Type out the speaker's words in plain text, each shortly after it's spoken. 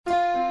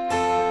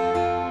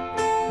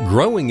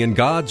Growing in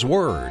God's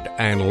Word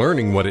and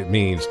learning what it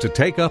means to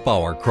take up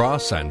our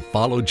cross and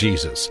follow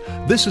Jesus.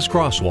 This is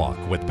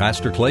Crosswalk with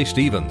Pastor Clay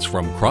Stevens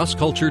from Cross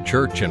Culture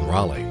Church in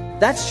Raleigh.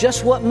 That's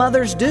just what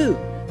mothers do.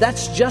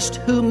 That's just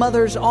who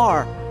mothers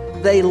are.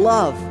 They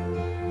love.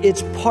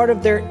 It's part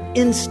of their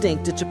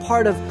instinct. It's a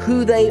part of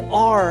who they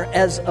are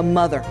as a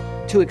mother,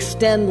 to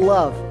extend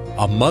love.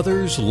 A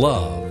mother's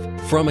love.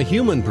 From a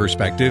human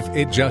perspective,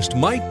 it just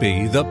might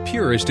be the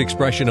purest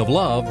expression of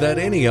love that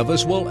any of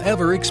us will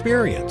ever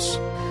experience.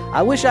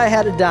 I wish I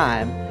had a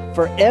dime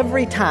for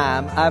every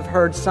time I've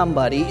heard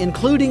somebody,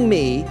 including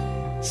me,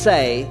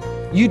 say,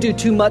 "You do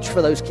too much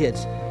for those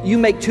kids. You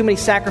make too many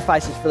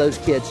sacrifices for those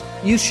kids.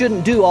 You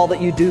shouldn't do all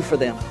that you do for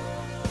them."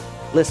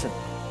 Listen,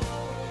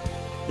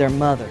 they're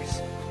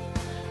mothers.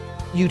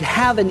 You'd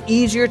have an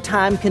easier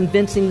time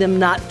convincing them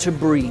not to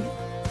breathe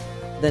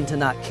than to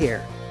not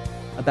care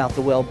about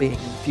the well-being and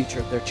the future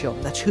of their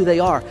children. That's who they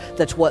are.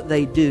 That's what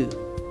they do.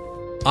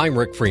 I'm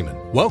Rick Freeman.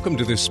 Welcome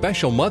to this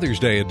special Mother's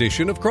Day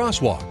edition of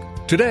Crosswalk.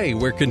 Today,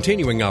 we're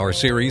continuing our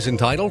series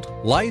entitled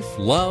Life,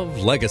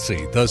 Love,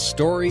 Legacy, The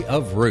Story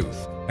of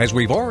Ruth. As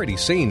we've already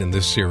seen in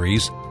this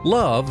series,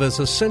 love is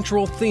a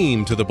central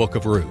theme to the book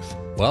of Ruth.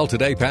 Well,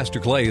 today, Pastor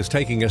Clay is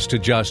taking us to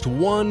just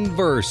one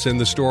verse in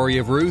the story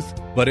of Ruth,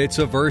 but it's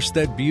a verse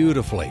that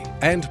beautifully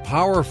and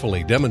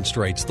powerfully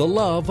demonstrates the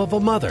love of a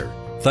mother.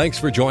 Thanks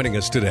for joining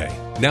us today.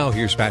 Now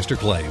here's Pastor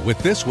Clay with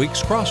this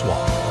week's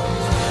Crosswalk.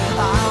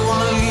 I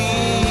want to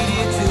lead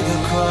you to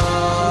the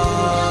cross.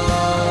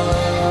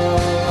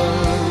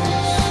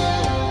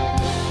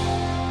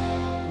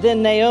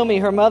 Then Naomi,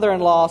 her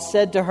mother-in-law,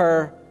 said to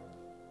her,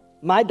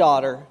 "My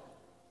daughter,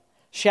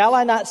 shall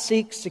I not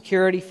seek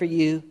security for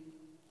you,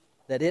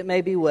 that it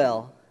may be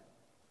well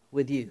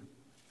with you?"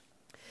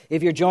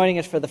 If you're joining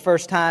us for the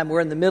first time, we're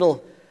in the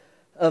middle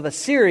of a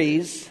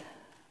series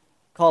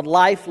called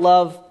Life,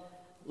 Love,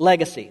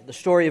 Legacy, the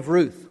story of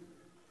Ruth.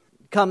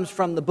 It comes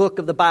from the book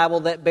of the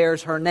Bible that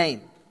bears her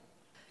name.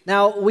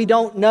 Now, we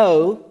don't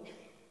know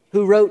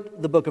who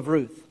wrote the book of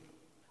Ruth.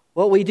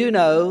 What we do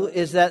know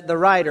is that the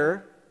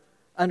writer,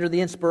 under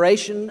the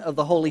inspiration of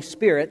the Holy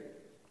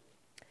Spirit,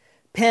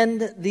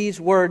 penned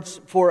these words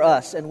for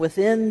us. And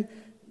within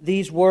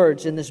these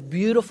words, in this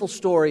beautiful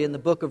story in the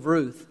book of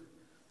Ruth,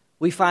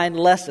 we find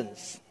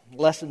lessons.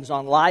 Lessons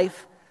on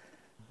life,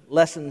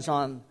 lessons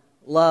on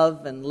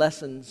love, and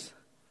lessons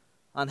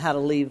on how to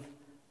leave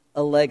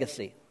a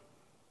legacy.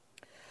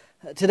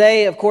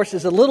 Today, of course,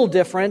 is a little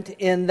different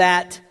in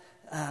that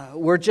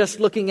we're just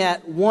looking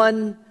at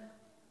one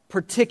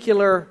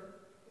particular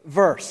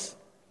verse.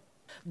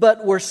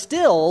 But we're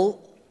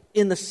still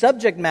in the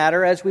subject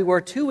matter, as we were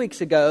 2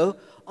 weeks ago,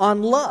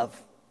 on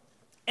love.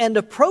 And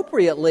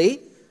appropriately,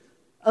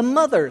 a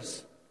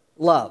mother's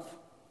love.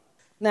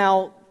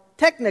 Now,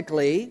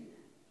 technically,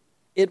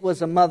 it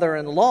was a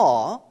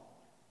mother-in-law,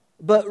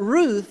 but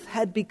Ruth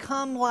had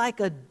become like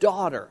a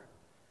daughter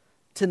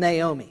to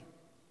Naomi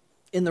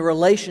in the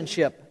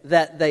relationship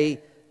that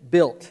they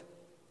built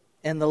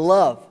and the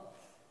love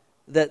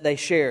that they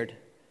shared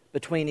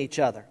between each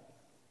other.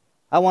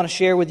 I want to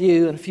share with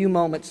you in a few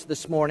moments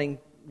this morning,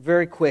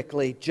 very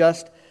quickly,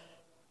 just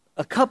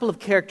a couple of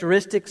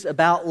characteristics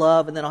about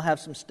love, and then I'll have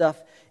some stuff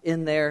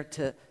in there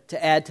to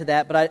add to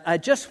that. But I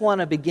just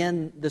want to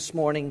begin this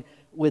morning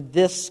with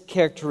this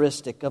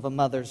characteristic of a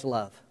mother's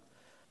love.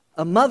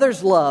 A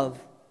mother's love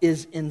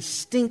is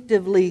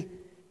instinctively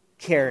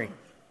caring.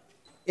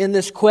 In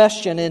this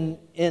question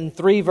in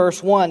 3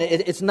 verse 1,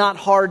 it's not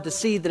hard to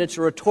see that it's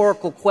a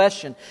rhetorical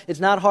question. It's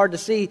not hard to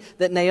see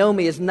that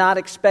Naomi is not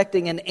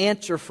expecting an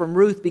answer from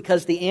Ruth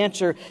because the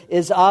answer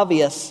is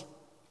obvious.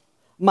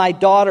 "My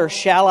daughter,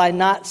 shall I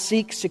not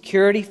seek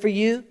security for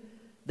you,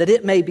 that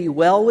it may be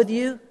well with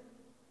you?"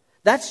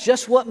 That's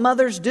just what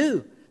mothers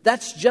do.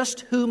 That's just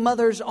who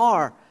mothers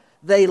are.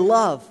 They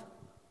love.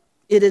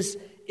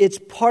 It's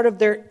part of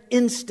their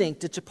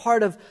instinct. It's a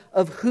part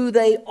of who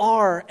they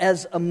are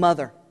as a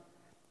mother,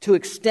 to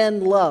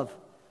extend love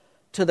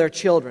to their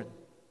children.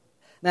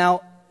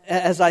 Now,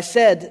 as I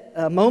said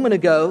a moment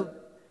ago,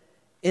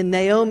 in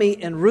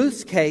Naomi and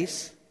Ruth's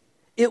case,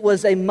 it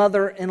was a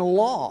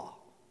mother-in-law,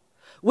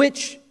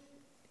 which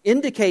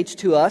indicates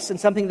to us, and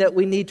something that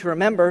we need to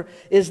remember,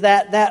 is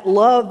that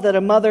love that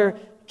a mother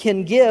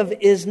can give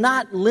is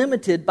not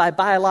limited by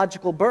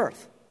biological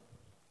birth.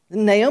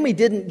 Naomi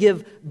didn't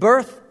give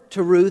birth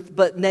to Ruth,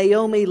 but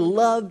Naomi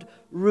loved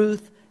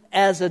Ruth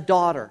as a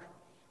daughter.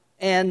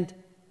 And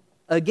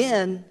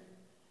again,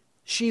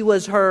 she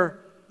was her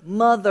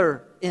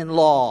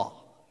mother-in-law.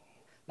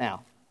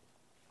 Now,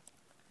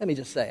 let me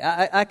just say,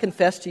 I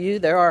confess to you,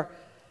 there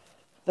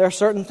are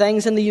certain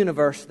things in the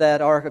universe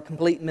that are a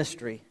complete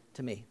mystery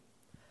to me.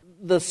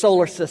 The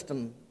solar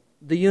system,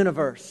 the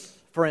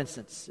universe, for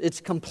instance,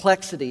 its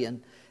complexity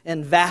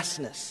and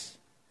vastness,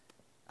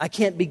 I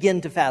can't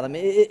begin to fathom.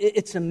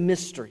 It's a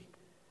mystery.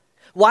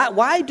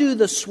 Why do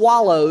the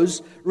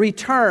swallows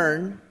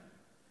return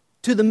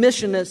to the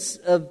mission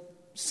of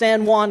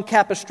San Juan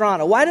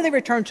Capistrano? Why do they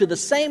return to the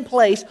same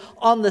place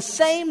on the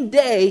same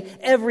day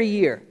every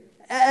year?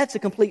 That's a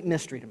complete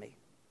mystery to me.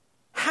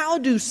 How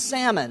do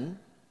salmon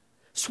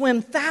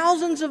swim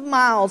thousands of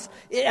miles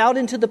out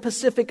into the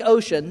Pacific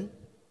Ocean,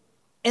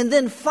 and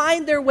then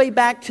find their way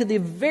back to the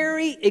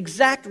very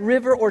exact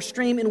river or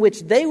stream in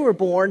which they were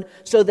born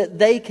so that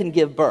they can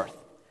give birth.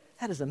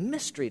 That is a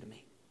mystery to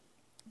me.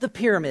 The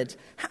pyramids.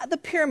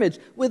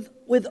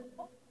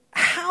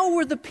 How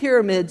were the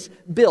pyramids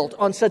built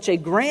on such a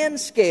grand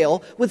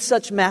scale with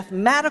such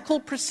mathematical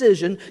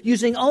precision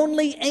using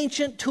only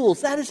ancient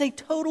tools? That is a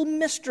total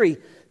mystery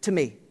to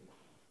me.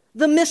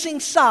 The missing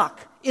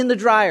sock in the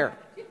dryer.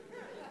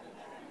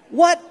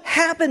 What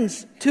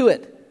happens to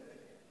it?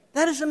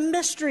 That is a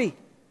mystery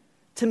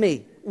to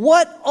me.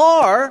 What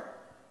are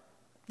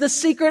the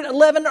secret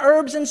 11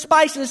 herbs and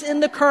spices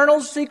in the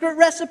Colonel's secret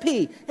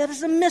recipe? That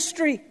is a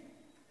mystery.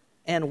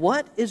 And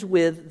what is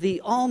with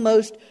the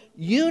almost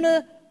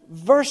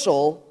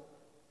universal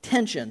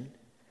tension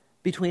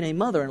between a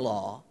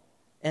mother-in-law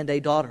and a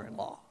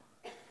daughter-in-law?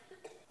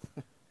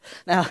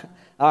 Now,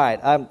 all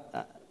right,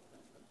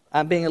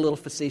 I'm being a little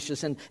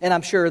facetious, and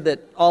I'm sure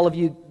that all of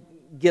you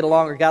get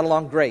along or got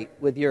along great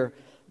with your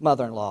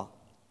mother-in-law.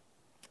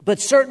 But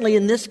certainly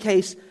in this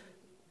case,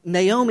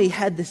 Naomi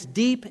had this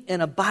deep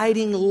and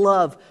abiding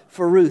love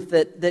for Ruth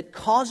that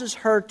causes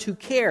her to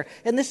care.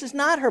 And this is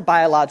not her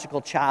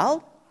biological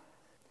child.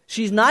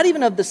 She's not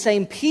even of the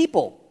same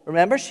people.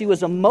 Remember, she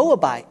was a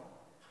Moabite.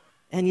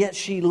 And yet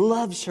she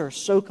loves her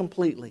so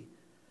completely.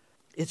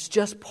 It's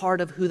just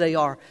part of who they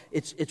are.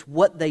 It's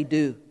what they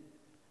do.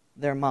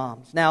 They're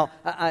moms. Now,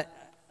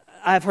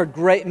 I've heard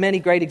many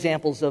great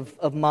examples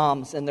of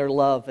moms and their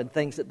love and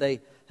things that they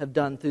have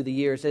done through the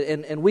years.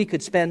 And we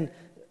could spend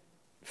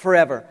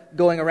forever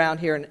going around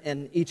here,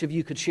 and each of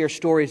you could share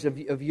stories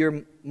of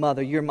your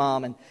mother, your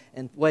mom,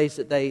 and ways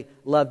that they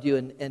loved you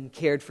and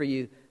cared for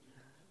you.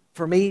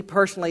 For me,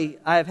 personally,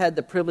 I have had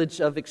the privilege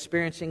of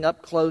experiencing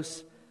up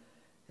close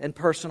and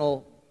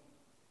personal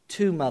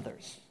two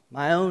mothers.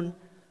 My own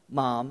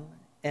mom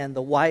and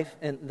the wife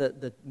and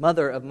the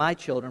mother of my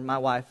children, my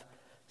wife,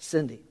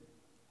 Cindy.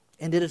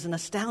 And it is an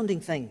astounding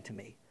thing to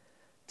me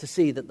to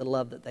see that the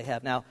love that they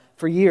have. Now,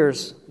 for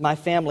years, my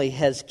family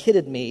has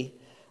kidded me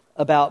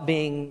about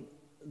being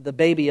the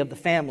baby of the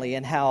family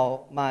and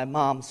how my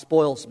mom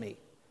spoils me.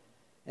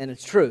 And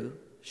it's true,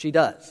 she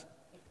does.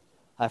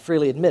 I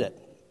freely admit it.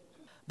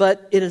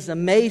 But it is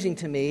amazing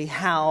to me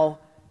how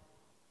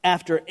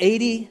after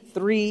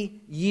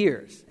 83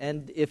 years,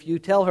 and if you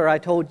tell her I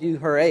told you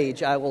her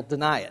age, I will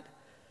deny it.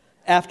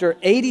 After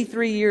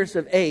 83 years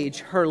of age,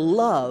 her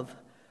love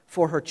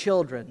for her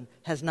children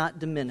has not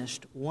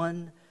diminished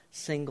one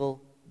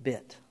single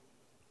bit.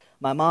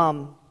 My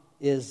mom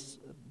is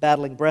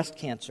battling breast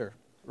cancer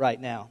right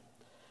now.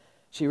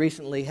 She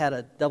recently had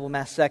a double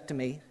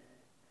mastectomy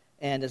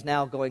and is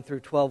now going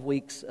through 12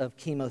 weeks of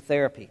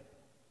chemotherapy.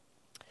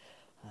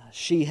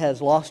 She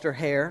has lost her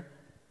hair.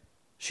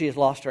 She has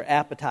lost her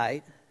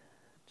appetite.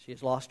 She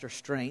has lost her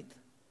strength.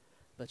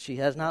 But she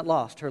has not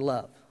lost her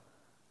love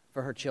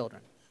for her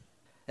children.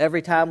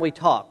 Every time we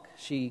talk,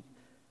 she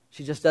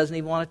just doesn't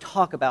even want to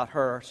talk about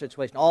her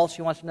situation. All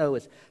she wants to know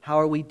is, how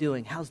are we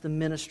doing? How's the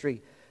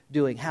ministry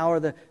doing? How are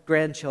the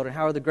grandchildren?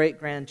 How are the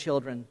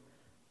great-grandchildren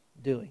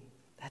doing?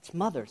 That's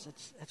mothers.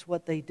 That's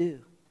what they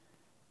do.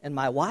 And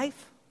my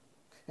wife?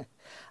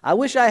 I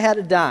wish I had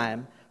a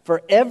dime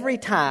for every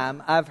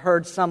time I've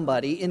heard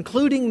somebody,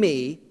 including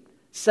me,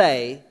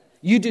 say,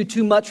 you do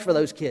too much for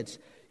those kids.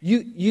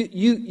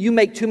 You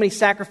make too many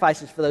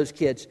sacrifices for those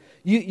kids.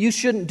 You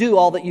shouldn't do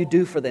all that you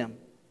do for them.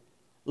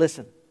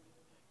 Listen,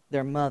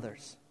 they're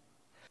mothers.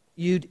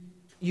 You'd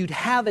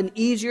have an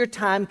easier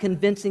time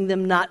convincing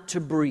them not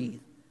to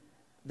breathe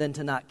than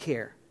to not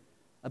care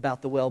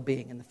about the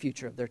well-being and the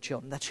future of their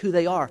children. That's who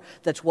they are.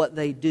 That's what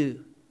they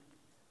do.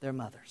 They're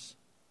mothers.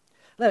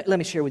 Let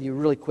me share with you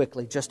really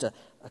quickly just a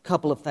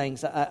couple of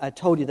things. I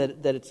told you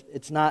that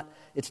it's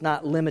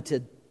not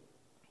limited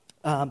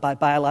by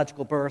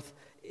biological birth.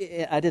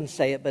 I didn't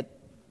say it, but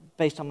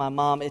based on my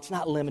mom, it's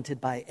not limited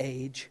by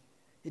age.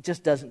 It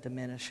just doesn't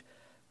diminish.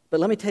 But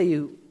let me tell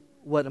you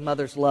what a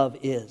mother's love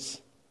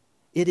is.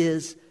 It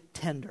is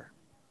tender.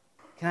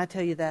 Can I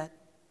tell you that?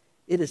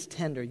 It is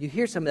tender. You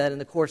hear some of that in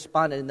the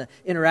correspondence, in the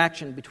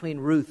interaction between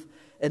Ruth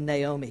and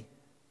Naomi.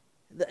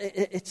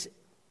 It's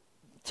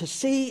to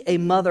see a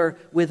mother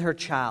with her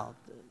child,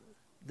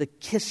 the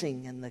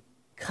kissing and the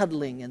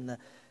cuddling and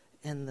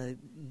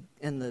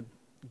the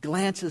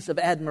glances of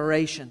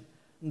admiration,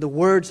 and the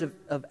words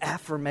of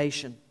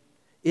affirmation.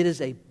 It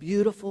is a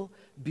beautiful,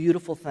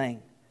 beautiful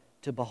thing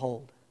to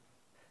behold.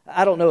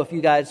 I don't know if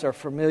you guys are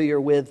familiar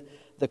with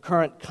the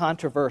current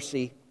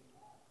controversy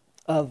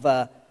of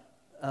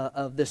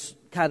this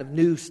kind of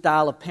new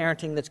style of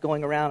parenting that's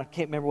going around. I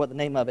can't remember what the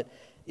name of it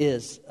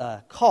is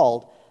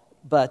called,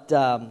 but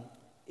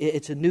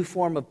it's a new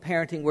form of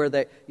parenting where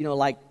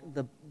like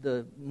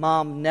the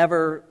mom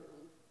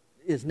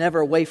is never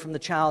away from the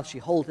child. She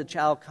holds the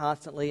child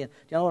constantly. And do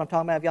you know what I'm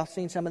talking about? Have y'all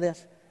seen some of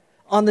this?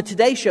 On the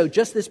Today Show,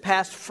 just this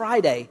past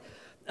Friday,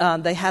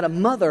 they had a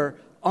mother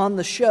on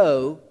the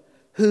show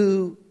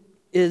who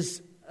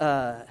is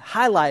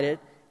highlighted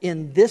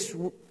in this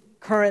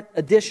current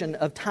edition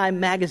of Time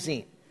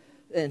magazine.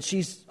 and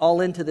she's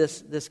all into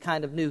this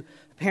kind of new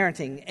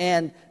parenting.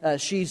 And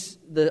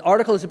the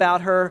article is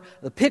about her,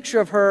 the picture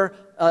of her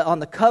on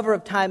the cover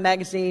of Time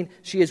magazine.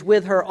 She is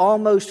with her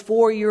almost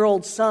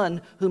 4-year-old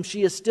son, whom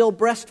she is still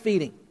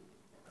breastfeeding.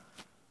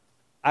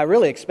 I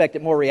really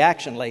expected more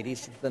reaction,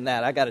 ladies, than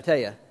that, I got to tell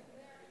you.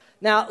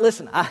 Now,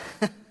 listen,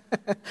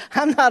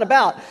 I'm not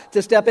about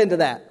to step into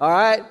that, all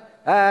right?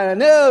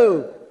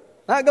 No,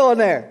 not going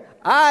there.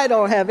 I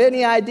don't have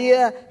any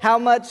idea how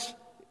much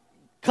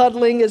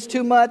cuddling is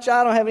too much.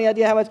 I don't have any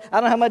idea how much.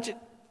 I don't know how much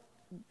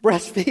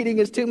breastfeeding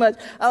is too much.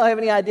 I don't have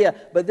any idea.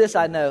 But this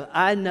I know.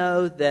 I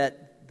know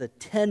that the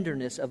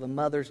tenderness of a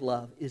mother's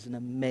love is an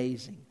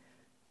amazing,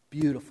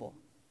 beautiful,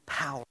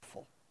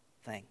 powerful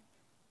thing.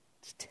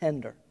 It's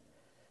tender.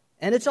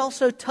 And it's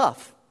also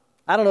tough.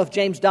 I don't know if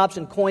James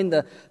Dobson coined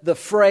the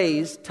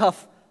phrase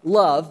tough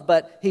love,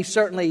 but he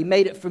certainly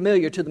made it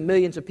familiar to the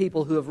millions of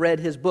people who have read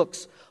his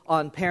books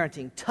on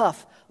parenting.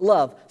 Tough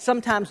love.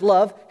 Sometimes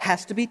love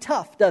has to be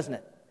tough, doesn't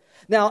it?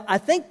 Now, I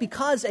think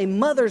because a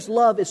mother's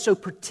love is so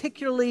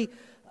particularly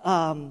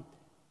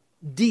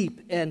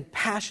deep and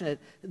passionate,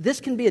 this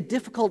can be a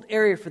difficult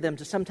area for them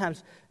to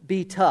sometimes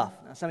be tough.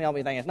 Now, some of y'all may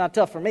be thinking, it's not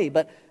tough for me,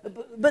 but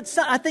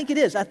I think it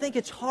is. I think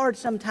it's hard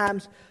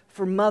sometimes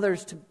for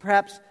mothers to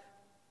perhaps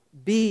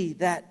be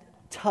that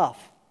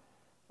tough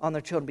on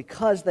their children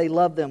because they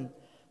love them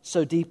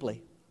so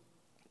deeply.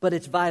 But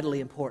it's vitally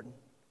important.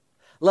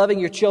 Loving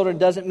your children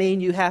doesn't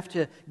mean you have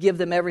to give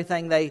them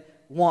everything they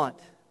want.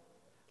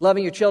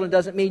 Loving your children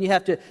doesn't mean you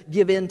have to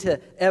give in to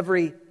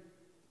every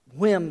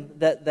whim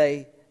that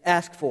they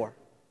ask for.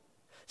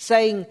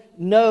 Saying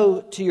no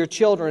to your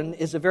children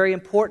is a very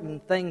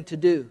important thing to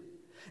do.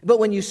 But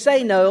when you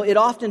say no, it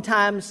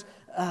oftentimes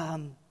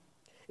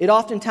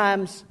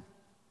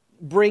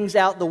brings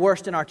out the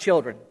worst in our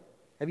children.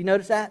 Have you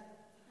noticed that?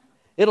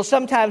 It'll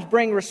sometimes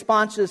bring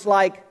responses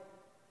like,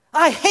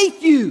 I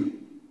hate you.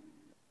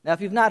 Now,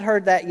 if you've not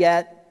heard that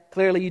yet,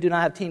 clearly you do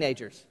not have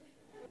teenagers.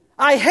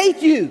 I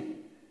hate you.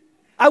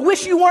 I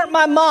wish you weren't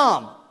my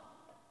mom.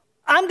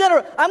 I'm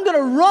gonna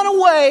run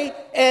away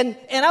and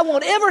I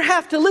won't ever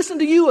have to listen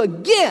to you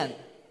again.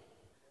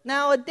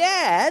 Now, a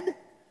dad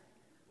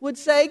would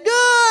say,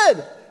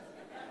 good.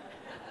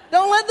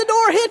 Don't let the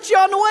door hit you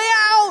on the way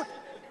out.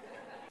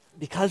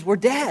 Because we're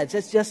dads.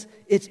 It's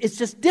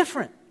just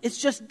different. It's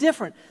just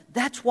different.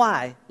 That's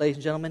why, ladies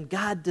and gentlemen,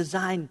 God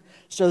designed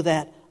so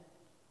that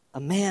a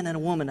man and a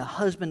woman, a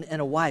husband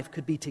and a wife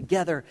could be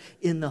together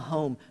in the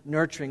home,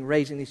 nurturing,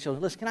 raising these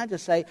children. Listen, can I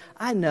just say,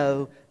 I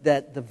know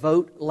that the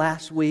vote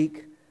last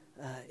week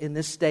in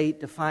this state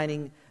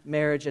defining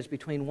marriage as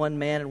between one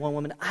man and one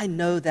woman, I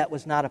know that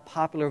was not a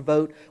popular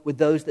vote with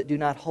those that do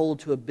not hold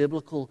to a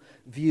biblical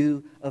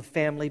view of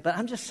family. But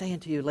I'm just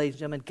saying to you, ladies and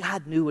gentlemen,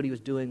 God knew what He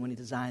was doing when He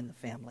designed the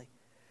family.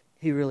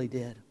 He really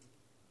did.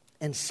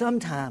 And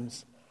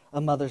sometimes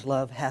a mother's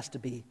love has to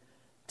be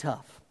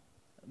tough.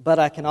 But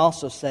I can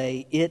also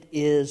say it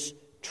is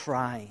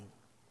trying.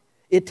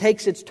 It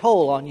takes its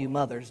toll on you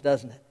mothers,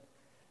 doesn't it?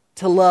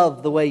 To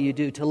love the way you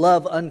do, to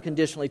love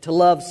unconditionally, to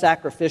love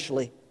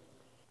sacrificially,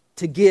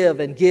 to give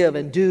and do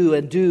and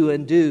do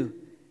and do.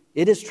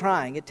 It is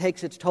trying. It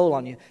takes its toll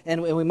on you.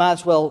 And we might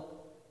as well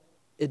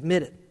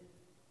admit it.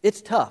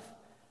 It's tough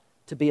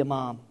to be a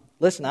mom.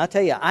 Listen, I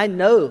tell you, I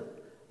know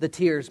the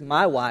tears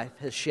my wife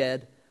has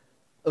shed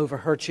over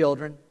her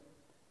children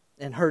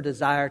and her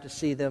desire to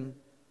see them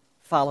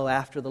follow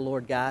after the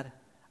Lord God.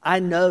 I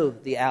know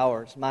the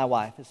hours my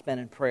wife has spent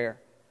in prayer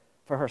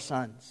for her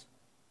sons.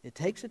 It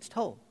takes its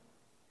toll.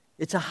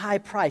 It's a high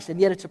price, and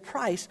yet it's a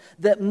price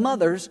that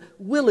mothers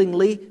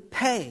willingly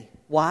pay.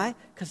 Why?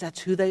 Because that's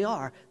who they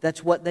are.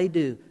 That's what they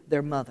do.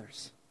 They're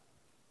mothers.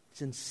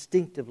 It's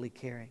instinctively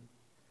caring.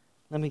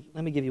 Let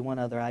me give you one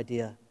other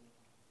idea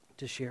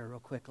to share real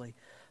quickly.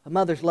 A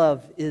mother's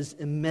love is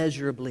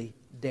immeasurably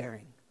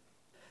daring.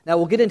 Now,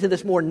 we'll get into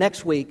this more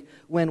next week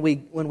when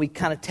we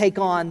kind of take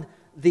on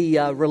the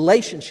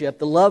relationship,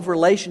 the love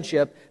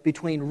relationship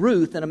between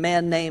Ruth and a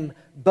man named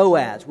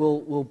Boaz.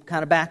 We'll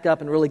kind of back up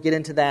and really get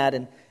into that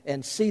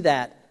and see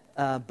that.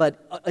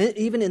 But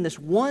even in this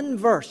one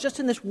verse, just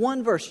in this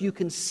one verse, you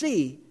can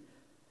see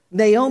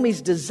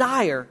Naomi's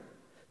desire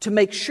to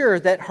make sure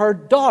that her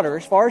daughter,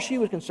 as far as she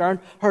was concerned,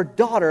 her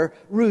daughter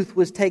Ruth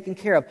was taken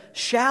care of.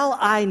 Shall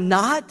I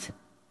not?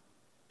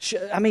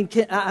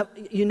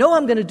 You know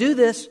I'm going to do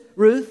this,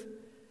 Ruth.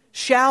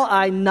 Shall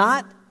I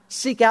not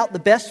seek out the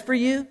best for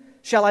you?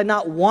 Shall I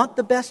not want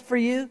the best for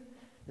you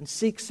and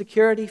seek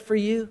security for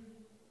you?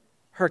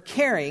 Her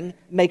caring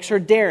makes her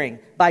daring.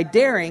 By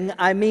daring,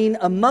 I mean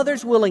a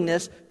mother's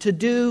willingness to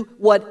do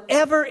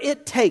whatever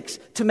it takes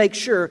to make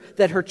sure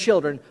that her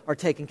children are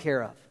taken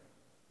care of.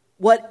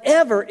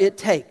 Whatever it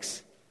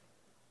takes,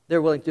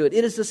 they're willing to do it.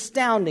 It is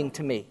astounding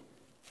to me,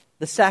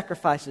 the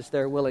sacrifices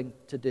they're willing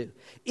to do.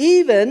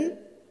 Even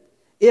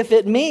if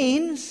it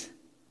means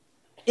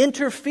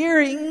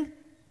interfering,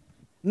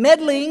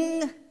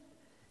 meddling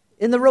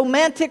in the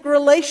romantic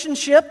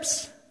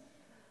relationships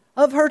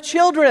of her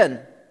children.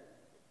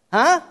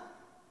 Huh?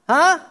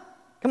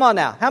 Come on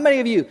now. How many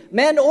of you,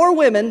 men or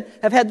women,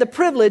 have had the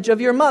privilege of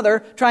your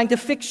mother trying to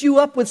fix you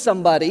up with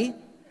somebody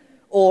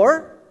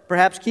or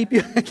perhaps keep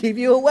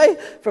you away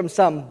from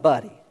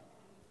somebody?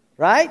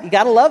 Right? You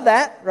got to love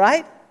that,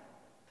 right?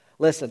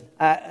 Listen,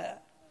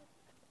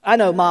 I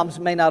know moms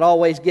may not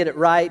always get it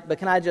right, but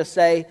can I just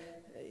say,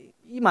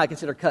 you might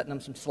consider cutting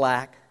them some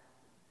slack.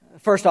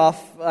 First off,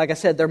 like I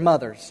said, they're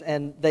mothers,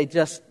 and they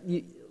just,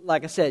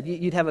 like I said,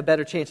 you'd have a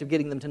better chance of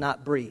getting them to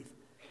not breathe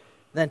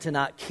than to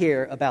not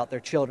care about their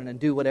children and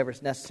do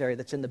whatever's necessary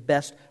that's in the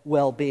best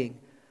well-being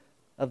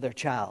of their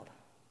child.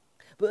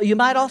 But you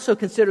might also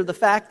consider the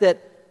fact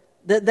that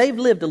they've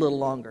lived a little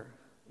longer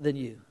than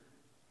you,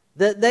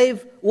 that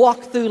they've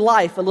walked through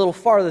life a little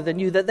farther than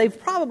you, that they've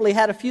probably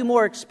had a few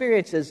more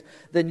experiences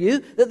than you,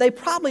 that they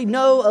probably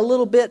know a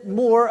little bit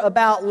more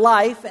about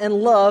life and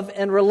love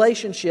and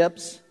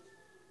relationships.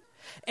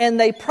 And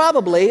they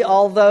probably,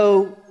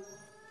 although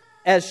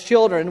as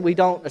children we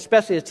don't,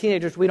 especially as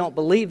teenagers, we don't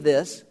believe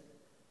this,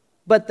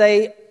 but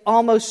they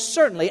almost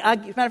certainly, as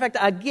a matter of fact,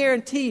 I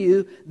guarantee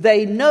you,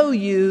 they know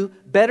you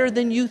better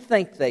than you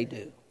think they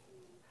do.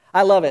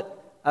 I love it,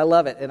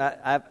 and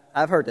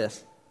I've heard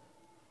this.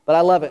 But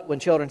I love it when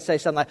children say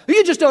something like,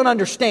 you just don't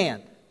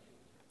understand.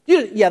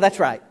 Yeah, that's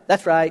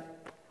right.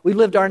 We've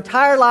lived our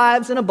entire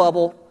lives in a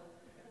bubble.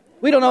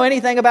 We don't know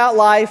anything about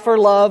life or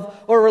love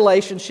or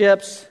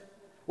relationships.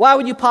 Why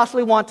would you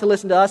possibly want to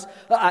listen to us?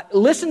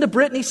 Listen to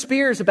Britney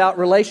Spears about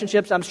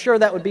relationships. I'm sure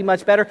that would be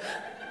much better.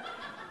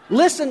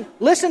 Listen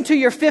to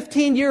your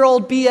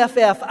 15-year-old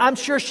BFF. I'm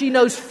sure she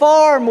knows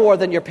far more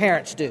than your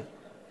parents do.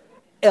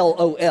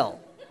 LOL.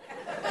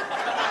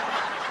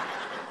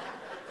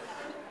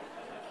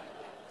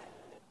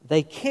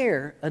 They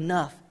care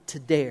enough to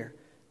dare,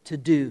 to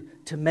do,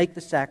 to make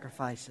the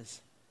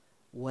sacrifices,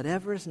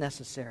 whatever is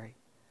necessary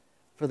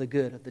for the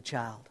good of the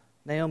child.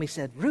 Naomi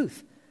said,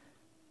 Ruth,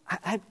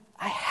 I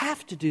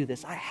have to do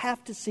this. I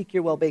have to seek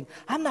your well-being.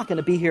 I'm not going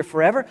to be here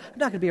forever. I'm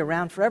not going to be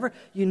around forever.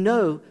 You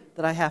know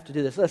that I have to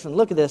do this. Listen,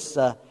 look at this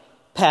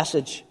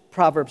passage,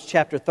 Proverbs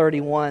chapter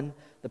 31.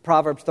 The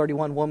Proverbs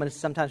 31 woman is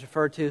sometimes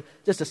referred to,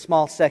 just a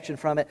small section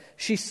from it.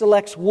 She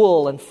selects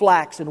wool and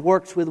flax and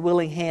works with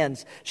willing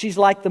hands. She's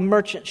like the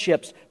merchant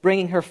ships,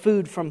 bringing her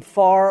food from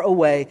far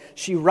away.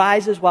 She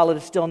rises while it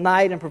is still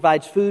night and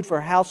provides food for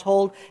her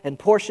household and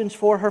portions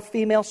for her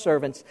female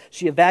servants.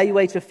 She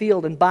evaluates a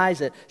field and buys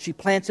it. She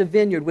plants a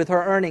vineyard with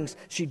her earnings.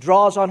 She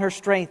draws on her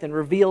strength and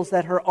reveals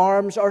that her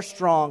arms are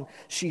strong.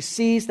 She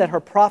sees that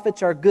her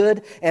profits are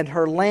good, and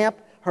her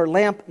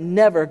lamp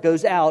never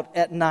goes out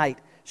at night.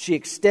 She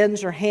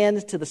extends her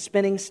hands to the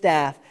spinning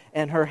staff,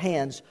 and her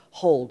hands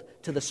hold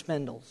to the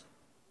spindles.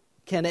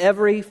 Can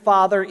every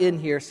father in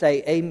here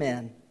say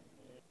amen?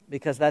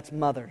 Because that's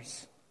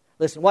mothers.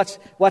 Listen, watch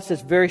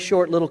this very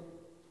short little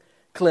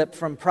clip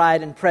from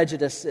Pride and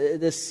Prejudice.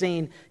 This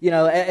scene,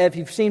 if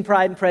you've seen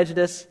Pride and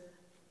Prejudice,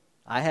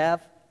 I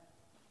have.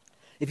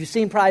 If you've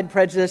seen Pride and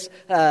Prejudice,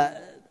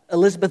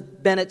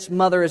 Elizabeth Bennet's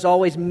mother is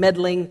always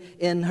meddling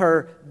in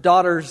her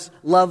daughter's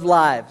love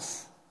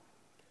lives.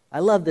 I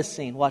love this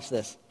scene. Watch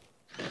this.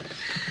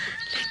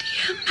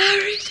 Lydia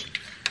married.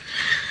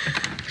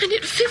 And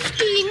at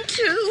 15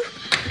 too.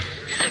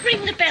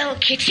 Ring the bell,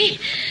 Kitty.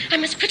 I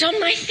must put on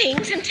my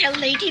things and tell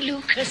Lady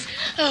Lucas.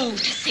 Oh, to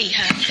see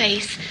her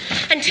face.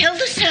 And tell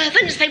the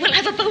servants they will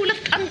have a bowl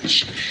of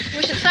punch.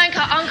 We should thank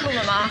our uncle,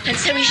 Mama. And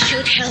so he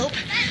should help.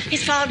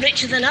 He's far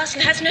richer than us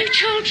and has no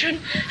children.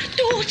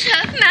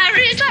 Daughter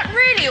marries. Is that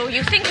really all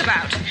you think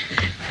about?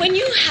 When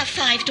you have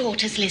 5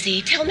 daughters,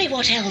 Lizzie, tell me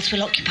what else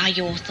will occupy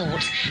your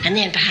thoughts, and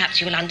then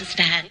perhaps you will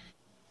understand.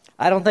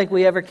 I don't think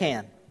we ever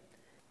can.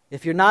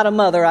 If you're not a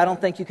mother, I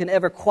don't think you can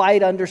ever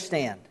quite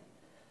understand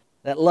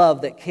that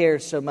love that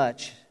cares so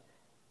much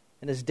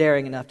and is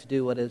daring enough to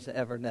do what is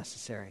ever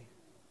necessary.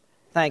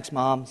 Thanks,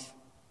 moms.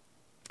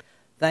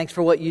 Thanks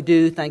for what you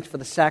do. Thanks for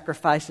the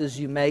sacrifices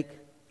you make.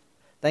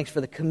 Thanks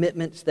for the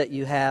commitments that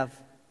you have.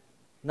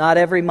 Not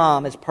every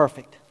mom is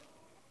perfect.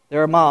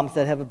 There are moms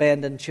that have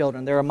abandoned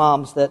children. There are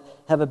moms that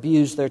have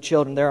abused their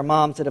children. There are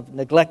moms that have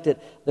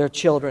neglected their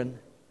children.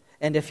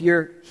 And if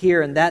you're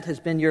here and that has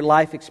been your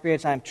life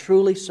experience, I'm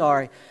truly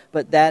sorry,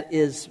 but that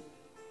is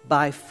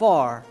by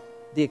far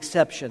the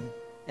exception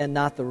and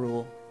not the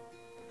rule.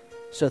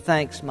 So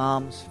thanks,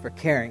 moms, for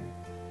caring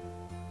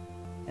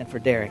and for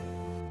daring.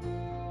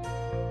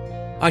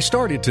 I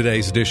started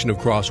today's edition of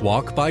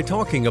Crosswalk by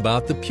talking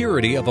about the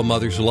purity of a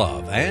mother's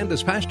love. And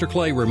as Pastor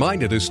Clay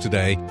reminded us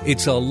today,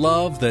 it's a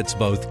love that's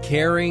both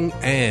caring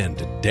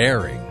and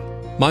daring.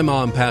 My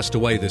mom passed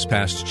away this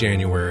past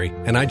January,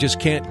 and I just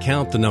can't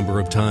count the number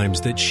of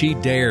times that she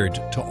dared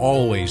to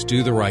always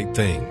do the right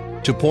thing,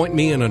 to point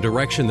me in a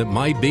direction that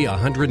might be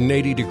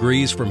 180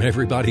 degrees from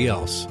everybody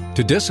else,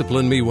 to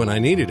discipline me when I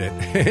needed it,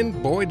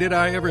 and boy did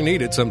I ever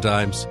need it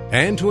sometimes,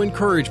 and to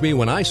encourage me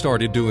when I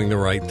started doing the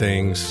right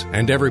things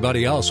and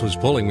everybody else was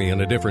pulling me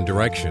in a different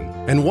direction.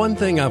 And one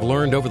thing I've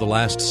learned over the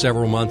last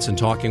several months in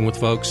talking with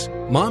folks,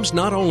 moms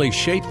not only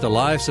shape the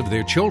lives of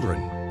their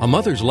children, a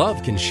mother's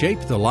love can shape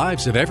the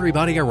lives of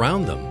everybody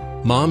around them.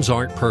 Moms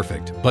aren't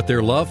perfect, but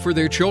their love for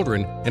their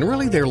children, and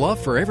really their love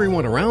for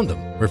everyone around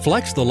them,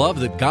 reflects the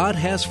love that God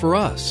has for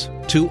us.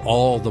 To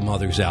all the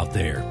mothers out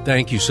there,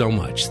 thank you so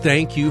much.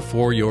 Thank you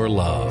for your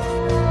love.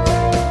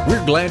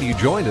 We're glad you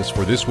joined us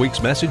for this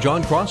week's message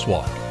on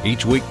Crosswalk.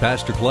 Each week,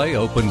 Pastor Clay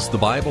opens the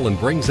Bible and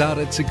brings out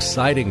its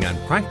exciting and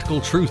practical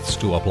truths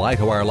to apply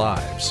to our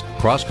lives.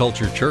 Cross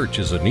Culture Church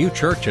is a new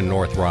church in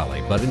North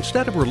Raleigh, but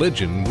instead of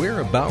religion,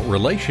 we're about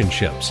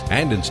relationships.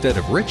 And instead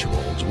of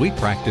rituals, we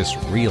practice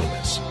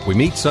realness. We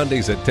meet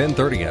Sundays at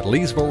 10:30 at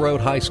Leesville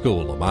Road High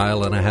School, a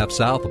mile and a half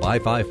south of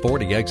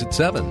I-540 Exit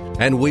 7.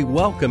 And we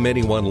welcome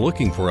anyone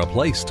looking for a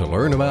place to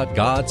learn about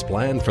God's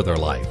plan for their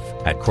life.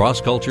 At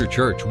Cross Culture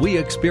Church, we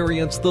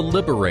experience the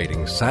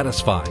liberating,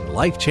 satisfying,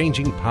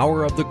 life-changing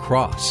power of the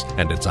cross,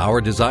 and it's our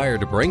desire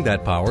to bring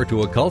that power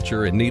to a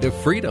culture in need of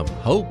freedom,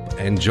 hope,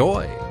 and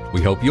joy.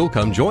 We hope you'll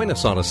come join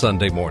us on a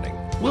Sunday morning.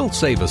 We'll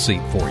save a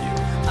seat for you.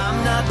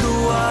 I'm not the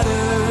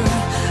water,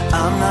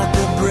 I'm not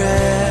the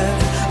bread,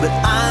 but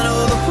I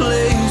know the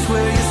place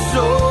where your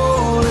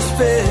soul is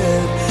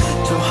fed.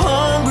 So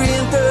hungry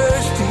and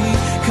thirsty,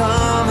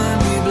 come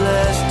and be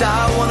blessed.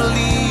 I want to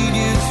lead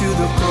you to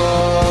the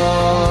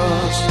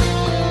cross.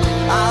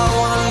 I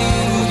want to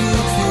lead you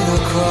to the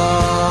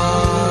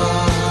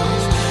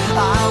cross.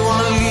 I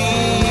want to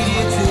lead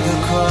you to the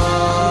cross.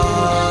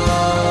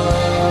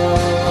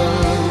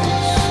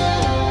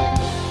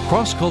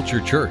 Cross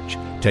Culture Church,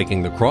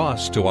 taking the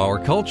cross to our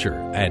culture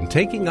and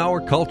taking our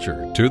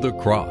culture to the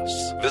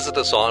cross. Visit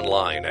us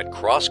online at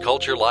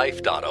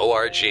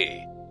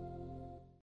crossculturelife.org.